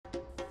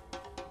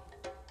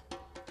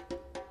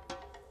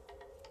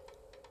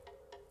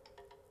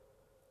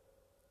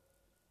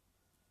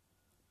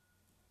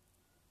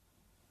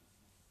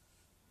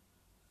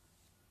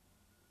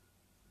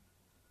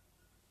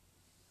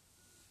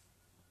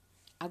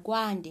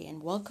Agwande,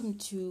 and welcome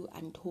to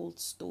Untold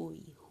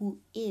Story. Who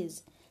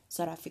is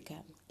South Africa?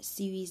 A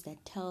series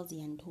that tells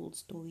the untold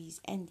stories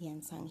and the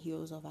unsung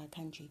heroes of our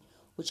country,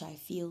 which I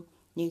feel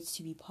needs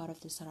to be part of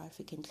the South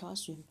African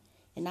classroom.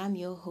 And I'm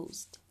your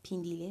host,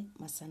 Pindile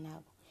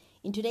Masanabo.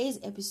 In today's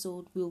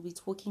episode, we'll be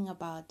talking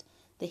about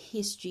the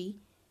history,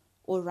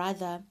 or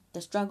rather,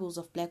 the struggles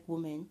of Black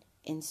women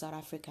in South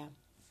Africa.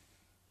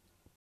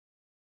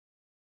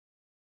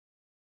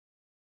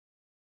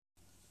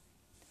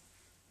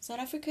 South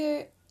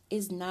Africa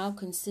is now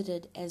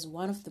considered as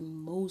one of the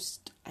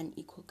most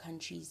unequal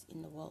countries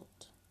in the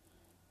world.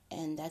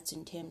 And that's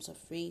in terms of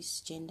race,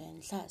 gender,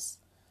 and class.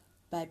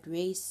 But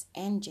race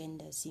and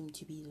gender seem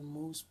to be the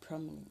most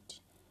prominent.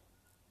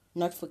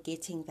 Not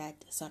forgetting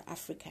that South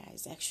Africa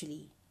is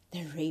actually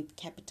the rape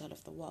capital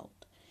of the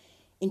world.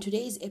 In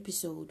today's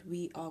episode,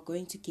 we are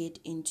going to get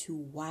into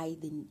why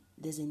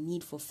there's a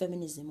need for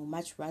feminism, or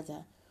much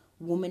rather,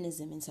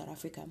 womanism in South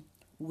Africa,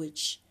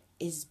 which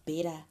is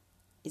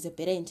a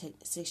better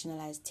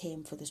intersectionalized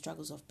term for the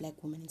struggles of Black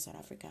women in South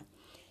Africa.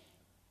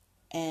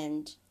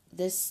 And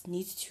this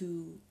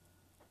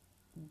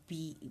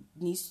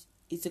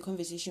it's a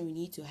conversation we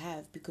need to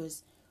have,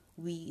 because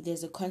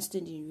there's a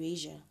constant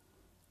erasure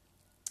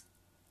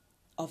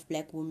of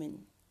Black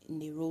women in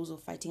their roles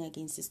of fighting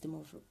against system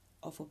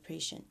of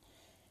oppression.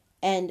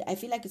 And I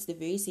feel like it's the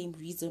very same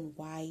reason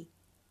why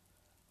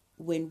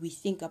when we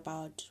think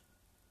about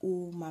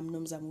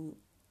Mamnomzamu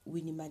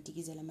Winnie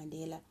Madikizela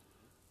Mandela,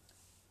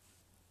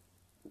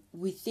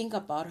 we think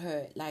about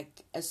her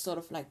like as sort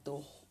of like the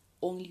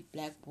only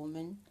Black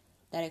woman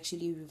that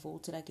actually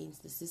revolted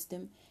against the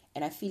system.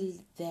 And I feel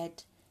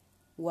that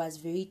was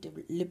very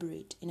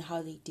deliberate in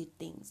how they did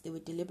things. They were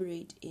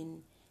deliberate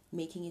in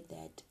making it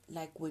that,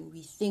 like, when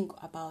we think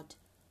about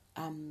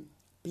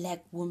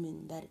Black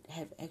women that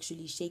have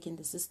actually shaken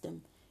the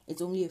system,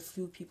 it's only a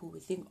few people we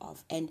think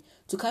of. And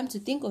to come to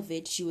think of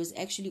it, she was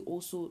actually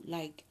also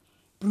like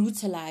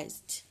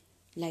brutalized,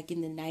 like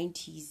in the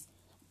 90s.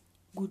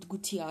 Good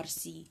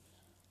TRC.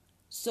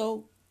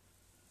 So,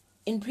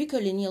 in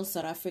pre-colonial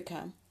South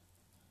Africa,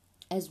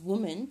 as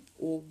women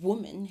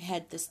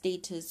had the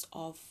status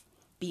of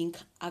being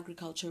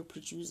agricultural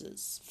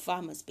producers,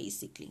 farmers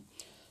basically.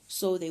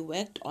 So they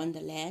worked on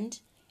the land,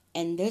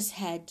 and this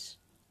had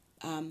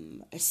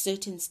a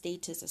certain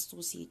status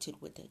associated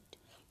with it.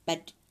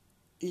 But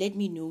let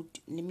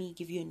me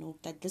give you a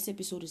note that this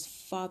episode is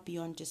far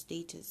beyond just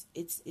status.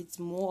 It's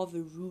more of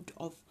a root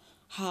of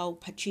how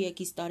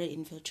patriarchy started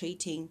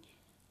infiltrating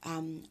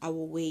our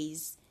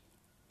ways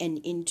and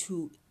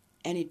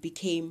it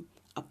became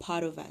a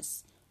part of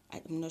us.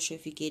 I'm not sure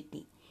if you get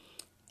me.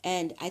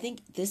 And I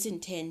think this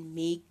in turn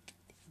made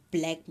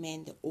Black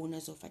men the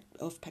owners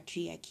of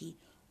patriarchy,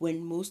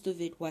 when most of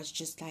it was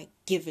just like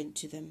given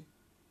to them.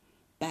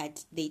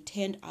 But they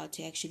turned out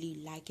to actually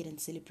like it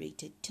and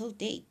celebrate it till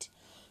date.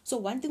 So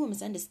one thing we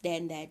must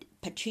understand, that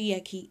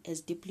patriarchy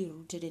is deeply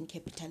rooted in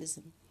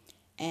capitalism.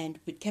 And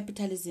with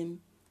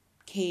capitalism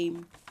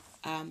came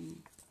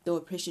the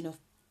oppression of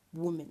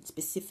women,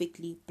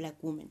 specifically Black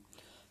women.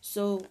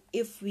 So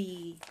if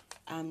we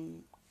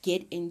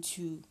get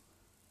into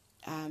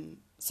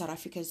South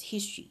Africa's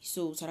history.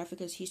 So South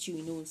Africa's history,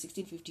 we know in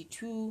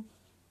 1652,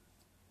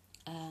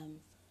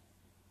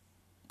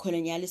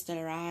 colonialists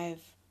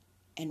arrive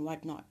and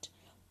whatnot.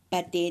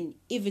 But then,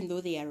 even though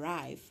they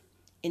arrive,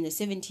 in the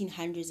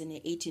 1700s and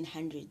the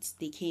 1800s,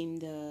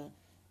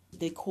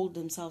 they called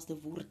themselves the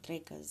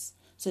Voortrekkers.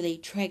 So they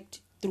trekked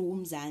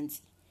through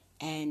Mzansi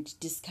and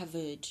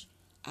discovered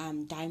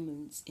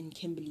diamonds in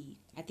Kimberley.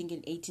 I think in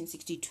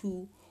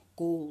 1862,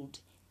 gold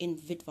in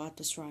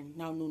Witwatersrand,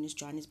 now known as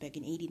Johannesburg,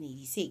 in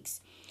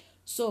 1886.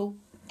 So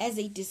as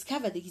they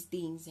discover these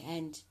things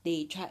and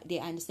they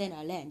understand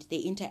our land, they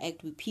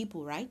interact with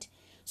people, right?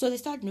 So they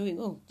start knowing,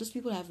 those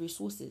people have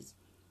resources.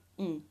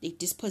 They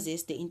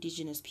dispossess the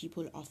indigenous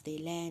people of their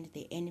land,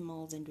 their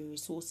animals, and their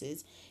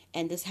resources.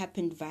 And this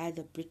happened via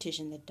the British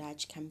and the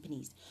Dutch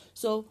companies.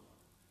 So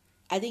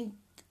I think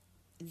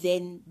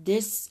then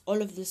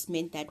all of this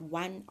meant that,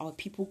 one, our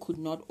people could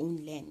not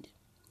own land.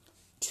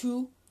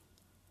 Two,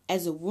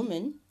 as a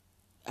woman,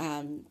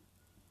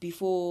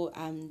 before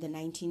the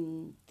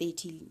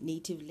 1930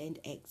 Native Land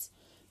Acts,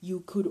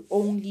 you could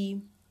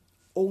only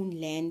own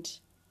land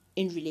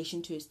in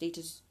relation to a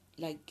status,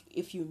 like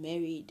if you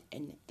married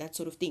and that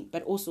sort of thing.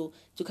 But also,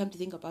 to come to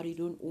think about it, you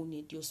don't own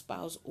it, your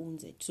spouse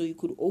owns it. So you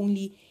could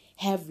only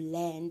have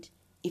land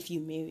if you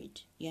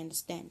married, you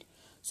understand?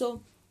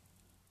 So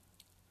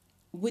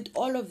with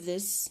all of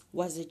this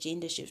was a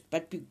gender shift.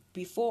 But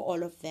before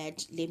all of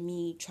that, let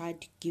me try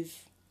to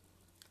give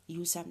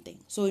you something.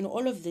 So in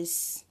all of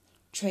this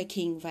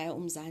trekking via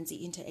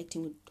Mzansi,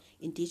 interacting with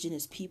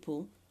indigenous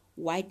people,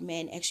 white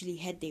men actually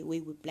had their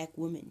way with Black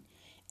women.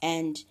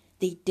 And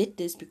they did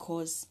this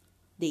because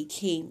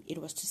it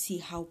was to see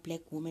how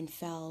Black women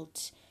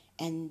felt,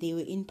 and they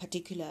were in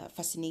particular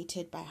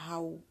fascinated by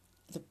how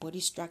the body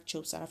structure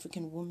of South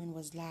African women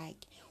was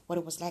like, what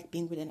it was like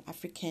being with an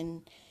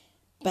African.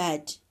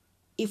 But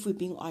if we're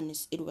being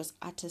honest, it was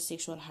utter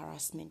sexual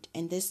harassment,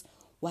 and this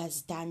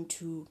was done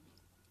to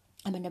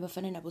abantu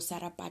abafana nabo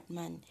Sarah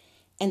Batman.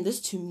 And this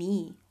to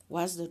me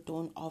was the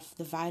dawn of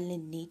the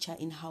violent nature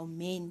in how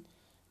men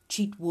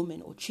treat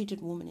women or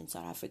treated women in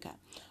South Africa.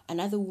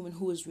 Another woman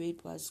who was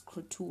raped was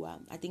Krotua.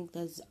 I think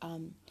there's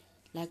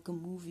like a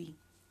movie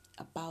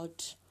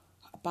about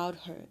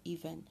her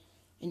even,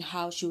 and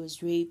how she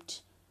was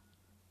raped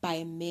by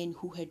a man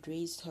who had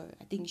raised her.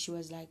 I think she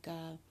was like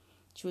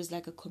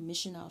a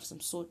commissioner of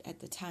some sort at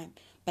the time.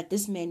 But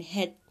this man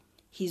had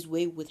his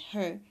way with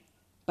her,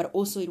 but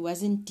also it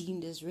wasn't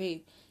deemed as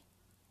rape.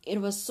 It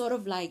was sort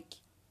of like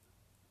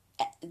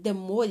the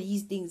more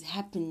these things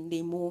happened,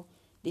 the more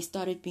they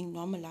started being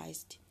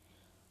normalized.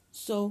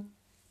 So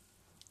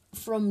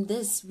from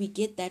this, we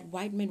get that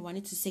white men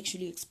wanted to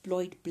sexually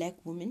exploit black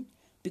women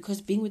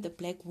because being with a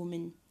black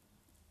woman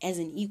as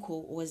an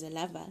equal or as a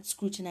lover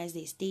scrutinized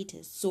their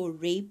status. So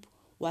rape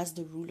was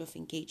the rule of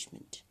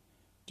engagement.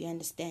 Do you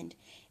understand?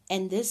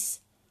 And this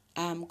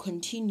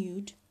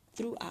continued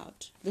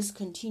throughout. This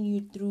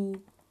continued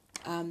through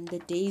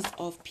the days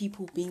of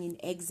people being in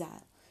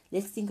exile.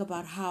 Let's think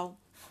about how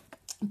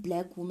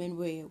black women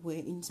were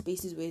in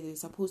spaces where they're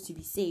supposed to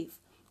be safe,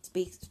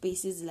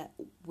 spaces like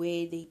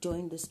where they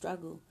joined the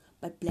struggle,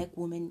 but black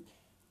women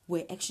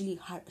were actually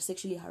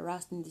sexually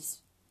harassed in these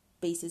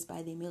spaces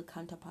by their male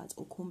counterparts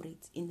or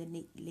comrades in the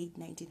late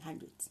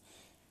 1900s.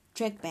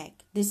 Track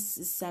back, this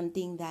is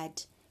something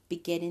that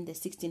began in the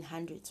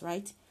 1600s,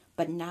 right?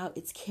 But now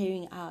it's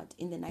carrying out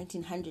in the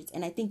 1900s.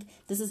 And I think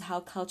this is how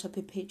culture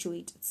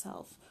perpetuates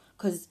itself,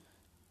 because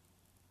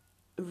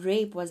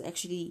rape was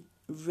actually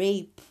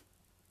rape,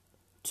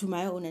 to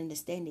my own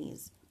understanding,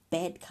 is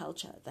bad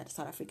culture that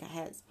South Africa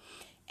has.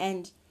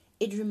 And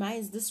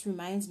this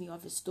reminds me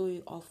of a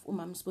story of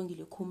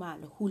Spongile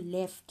Khumalo, who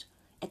left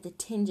at the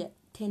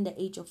tender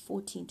age of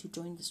 14 to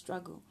join the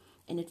struggle.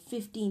 And at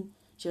 15,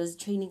 she was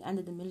training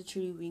under the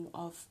military wing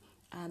of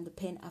the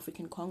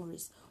Pan-African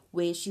Congress,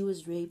 where she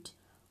was raped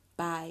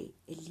by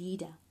a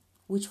leader,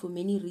 which for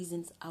many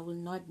reasons I will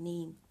not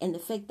name. And the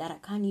fact that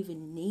I can't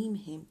even name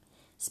him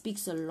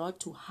speaks a lot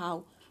to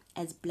how,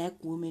 as black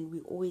women, we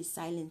always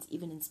silence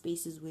even in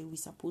spaces where we're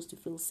supposed to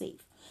feel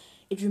safe.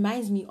 It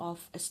reminds me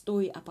of a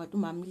story about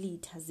Umamli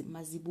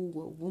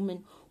Mazibugo, a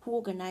woman who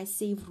organized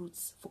safe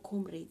routes for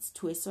comrades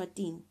to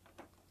Eswatini.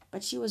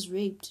 But she was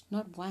raped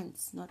not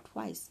once, not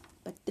twice,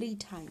 but 3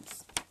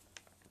 times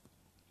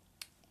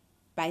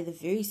by the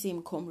very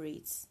same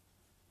comrades.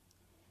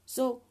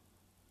 So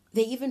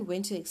they even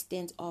went to the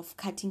extent of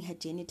cutting her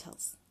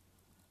genitals.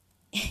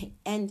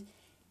 And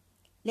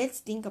let's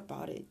think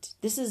about it.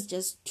 This is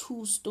just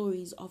 2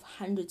 stories of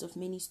hundreds of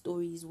many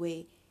stories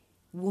where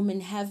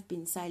women have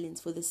been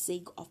silenced for the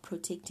sake of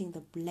protecting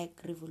the black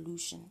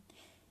revolution.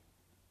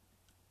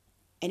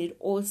 And it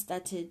was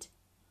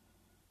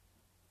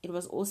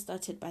all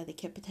started by the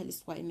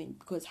capitalist white men,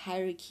 because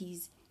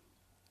hierarchies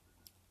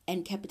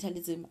and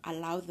capitalism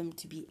allow them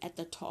to be at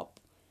the top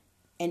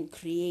and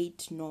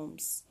create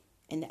norms,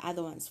 and the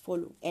other ones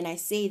follow. And I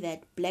say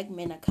that black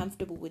men are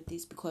comfortable with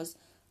this because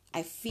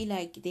I feel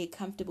like they're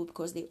comfortable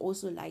because they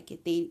also like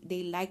it.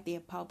 They like their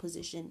power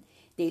position.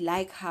 They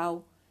like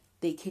how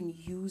they can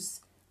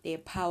use their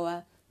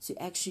power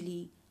to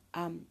actually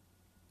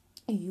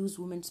use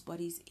women's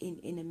bodies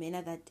in a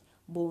manner that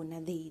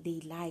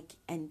they like.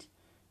 And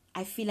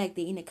I feel like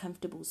they're in a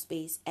comfortable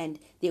space, and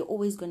they're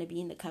always going to be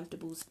in the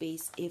comfortable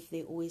space if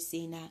they always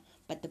say, nah,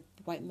 but the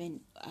white man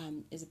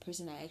is a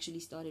person that actually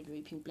started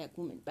raping black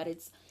women. But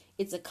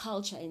it's a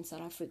culture in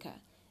South Africa.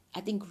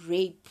 I think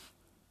rape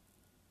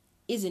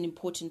is an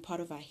important part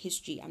of our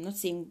history. I'm not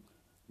saying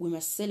we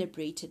must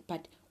celebrate it,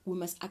 but we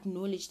must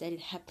acknowledge that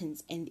it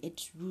happens and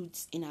its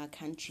roots in our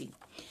country.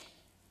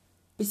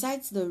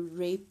 Besides the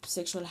rape,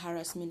 sexual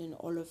harassment, and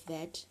all of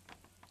that,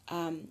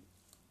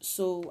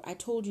 so I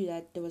told you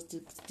that there was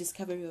the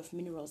discovery of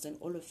minerals and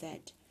all of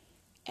that.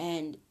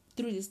 And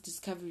through this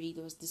discovery,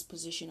 there was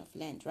disposition of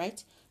land,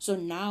 right? So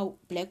now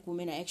black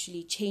women are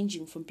actually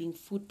changing from being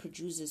food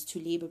producers to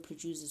labor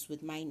producers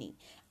with mining.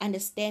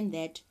 Understand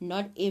that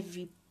not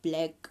every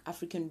black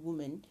African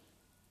woman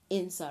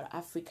in South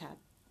Africa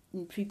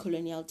in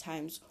pre-colonial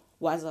times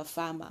was a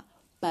farmer,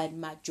 but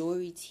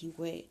majority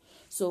were.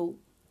 So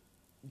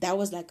that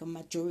was like a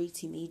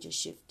majority major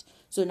shift.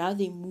 So now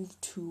they moved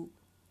to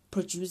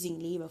producing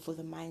labor for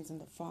the mines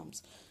and the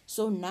farms.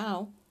 So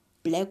now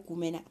black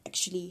women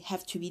actually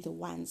have to be the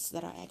ones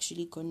that are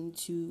actually going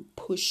to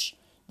push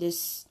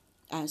this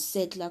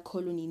settler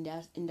colony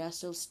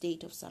industrial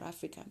state of South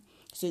Africa.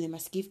 So they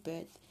must give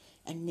birth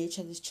and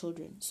nurture these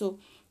children. So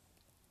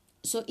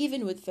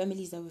even with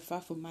families that were far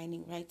from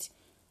mining, right,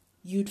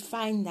 you'd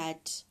find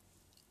that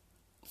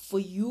for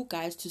you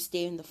guys to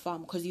stay on the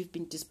farm because you've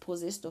been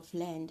dispossessed of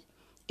land,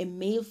 a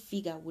male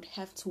figure would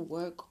have to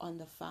work on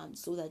the farm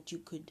so that you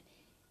could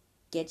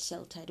get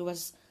shelter. It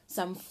was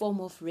some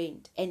form of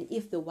rent. And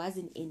if there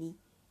wasn't any,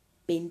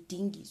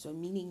 bendingi, so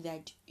meaning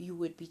that you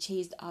would be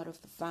chased out of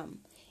the farm.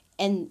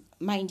 And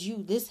mind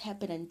you, this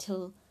happened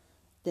until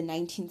the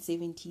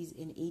 1970s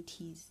and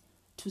 80s,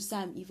 to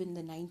some even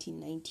the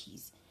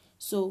 1990s.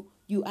 So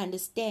you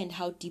understand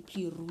how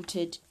deeply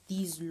rooted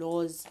these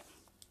laws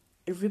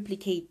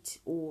replicate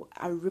or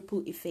a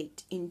ripple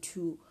effect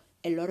into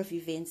a lot of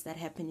events that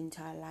happen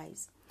into our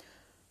lives.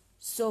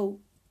 So,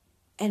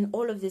 and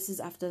all of this is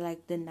after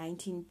like the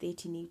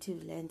 1930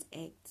 Native Lands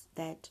Act,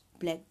 that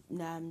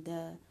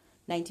the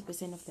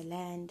 90% of the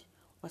land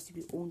was to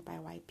be owned by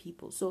white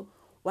people. So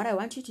what I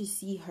want you to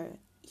see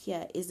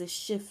here is a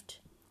shift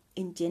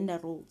in gender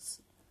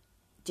roles.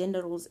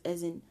 Gender roles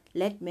as in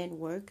let men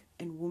work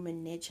and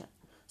women nurture.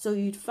 So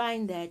you'd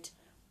find that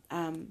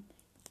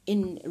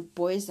in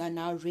boys are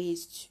now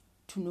raised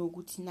to know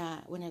good, nah,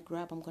 when I grow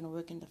up I'm gonna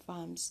work in the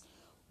farms.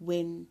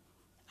 When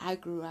I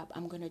grew up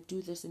I'm gonna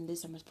do this and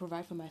this, I must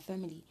provide for my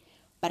family.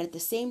 But at the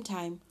same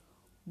time,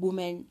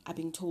 women are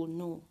being told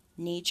no,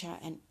 nature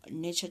and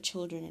nurture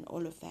children and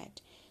all of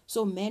that.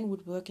 So men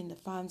would work in the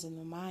farms and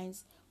the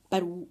mines,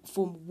 but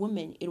for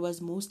women it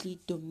was mostly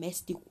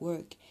domestic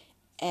work.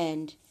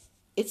 And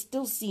it's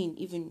still seen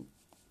even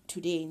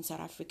today in South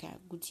Africa.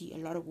 A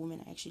lot of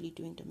women are actually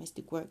doing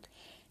domestic work.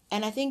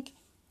 And I think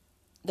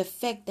the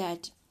fact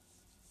that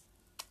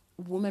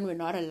women were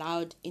not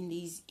allowed in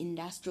these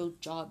industrial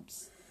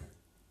jobs,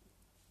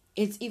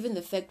 it's even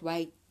the fact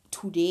why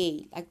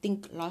today, I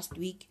think last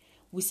week,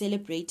 we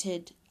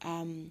celebrated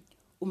Umamnoli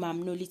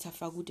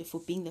Tafagute for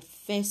being the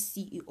first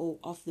CEO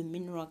of the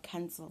Mineral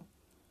Council,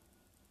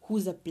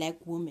 who's a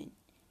black woman.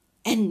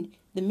 And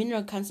the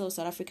Mineral Council of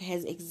South Africa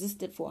has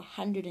existed for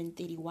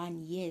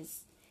 131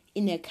 years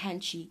in a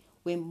country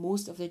where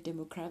most of the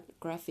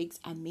demographics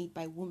are made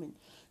by women.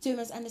 So you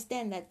must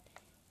understand that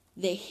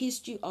the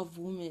history of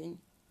women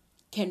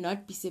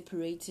cannot be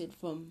separated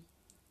from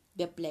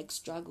the black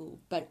struggle,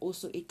 but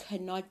also it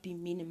cannot be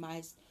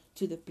minimized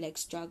to the black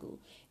struggle.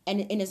 And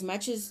in as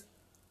much as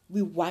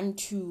we want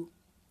to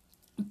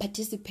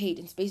participate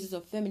in spaces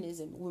of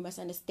feminism, we must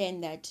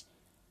understand that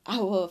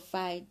our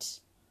fight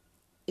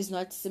is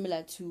not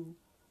similar to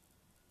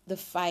the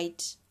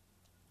fight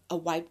a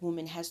white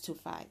woman has to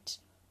fight.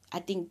 I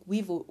think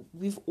we've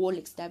all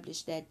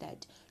established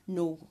that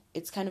no,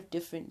 it's kind of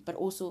different, but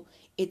also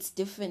it's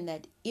different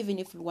that even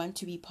if we want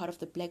to be part of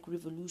the Black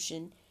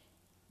Revolution,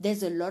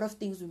 there's a lot of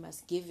things we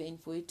must give in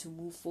for it to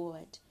move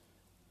forward.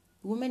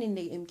 Women in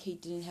the MK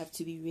didn't have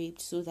to be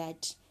raped so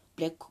that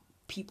black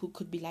people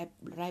could be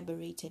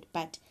liberated,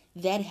 but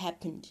that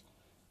happened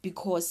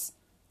because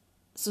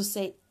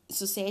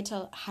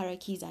societal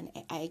hierarchies are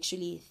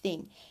actually a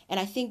thing. And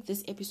I think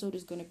this episode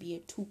is going to be a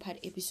 2-part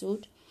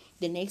episode.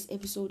 The next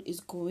episode is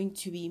going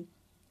to be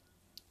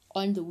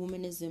on the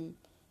womanism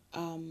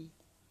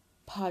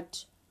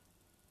part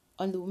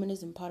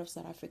of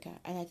South Africa.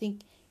 And I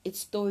think it's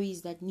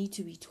stories that need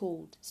to be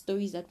told,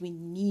 stories that we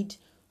need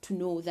to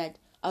know that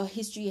our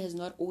history has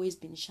not always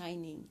been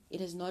shining.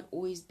 It has not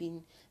always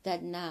been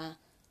that,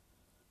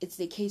 it's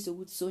the case of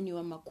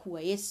Soniwa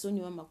Makua. Yes,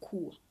 Soniwa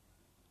Makua.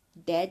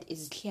 That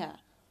is clear.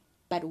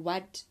 But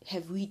what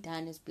have we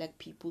done as black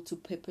people to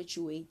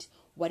perpetuate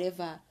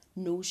whatever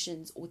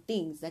notions or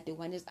things that they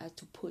want us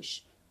to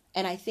push?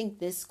 And I think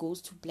this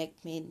goes to black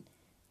men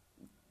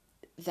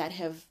that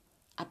have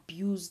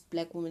abused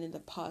black women in the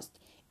past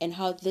and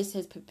how this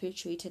has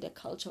perpetuated a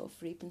culture of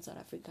rape in South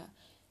Africa.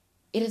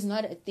 It is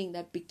not a thing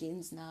that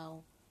begins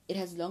now. It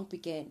has long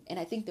begun. And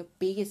I think the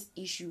biggest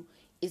issue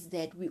is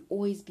that we're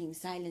always being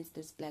silenced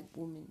as black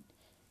women.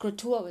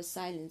 Krotua was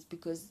silenced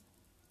because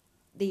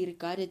he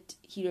regarded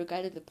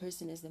the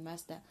person as the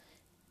master.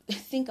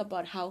 Think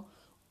about how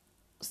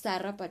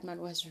Sarah Patman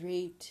was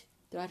raped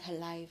throughout her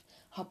life.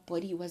 Her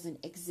body was an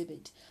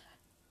exhibit.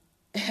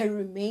 Her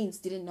remains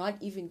did not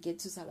even get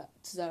to South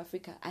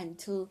Africa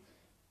until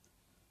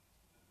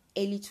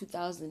early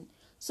 2000.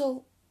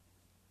 So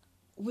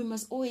we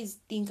must always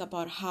think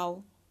about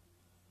how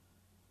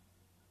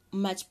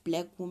much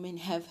black women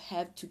have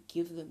had to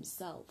give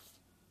themselves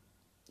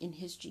in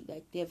history.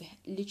 Like they've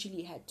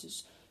literally had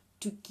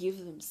to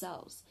give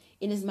themselves.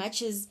 In as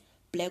much as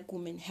black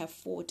women have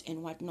fought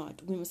and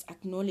whatnot, we must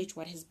acknowledge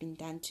what has been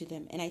done to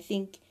them. And I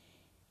think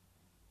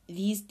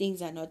these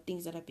things are not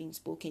things that are being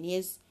spoken.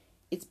 Yes,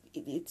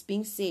 it's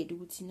being said,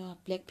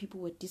 black people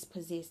were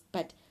dispossessed,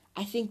 but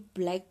I think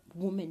black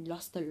women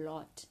lost a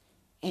lot,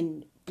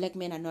 and black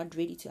men are not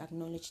ready to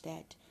acknowledge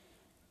that.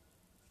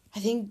 I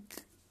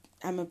think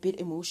I'm a bit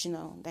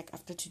emotional, like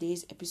after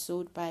today's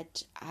episode,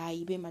 but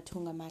I be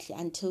matunga mahle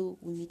until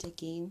we meet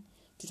again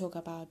to talk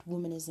about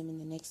womanism in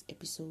the next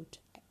episode.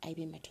 I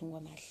be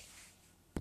matunga mahle.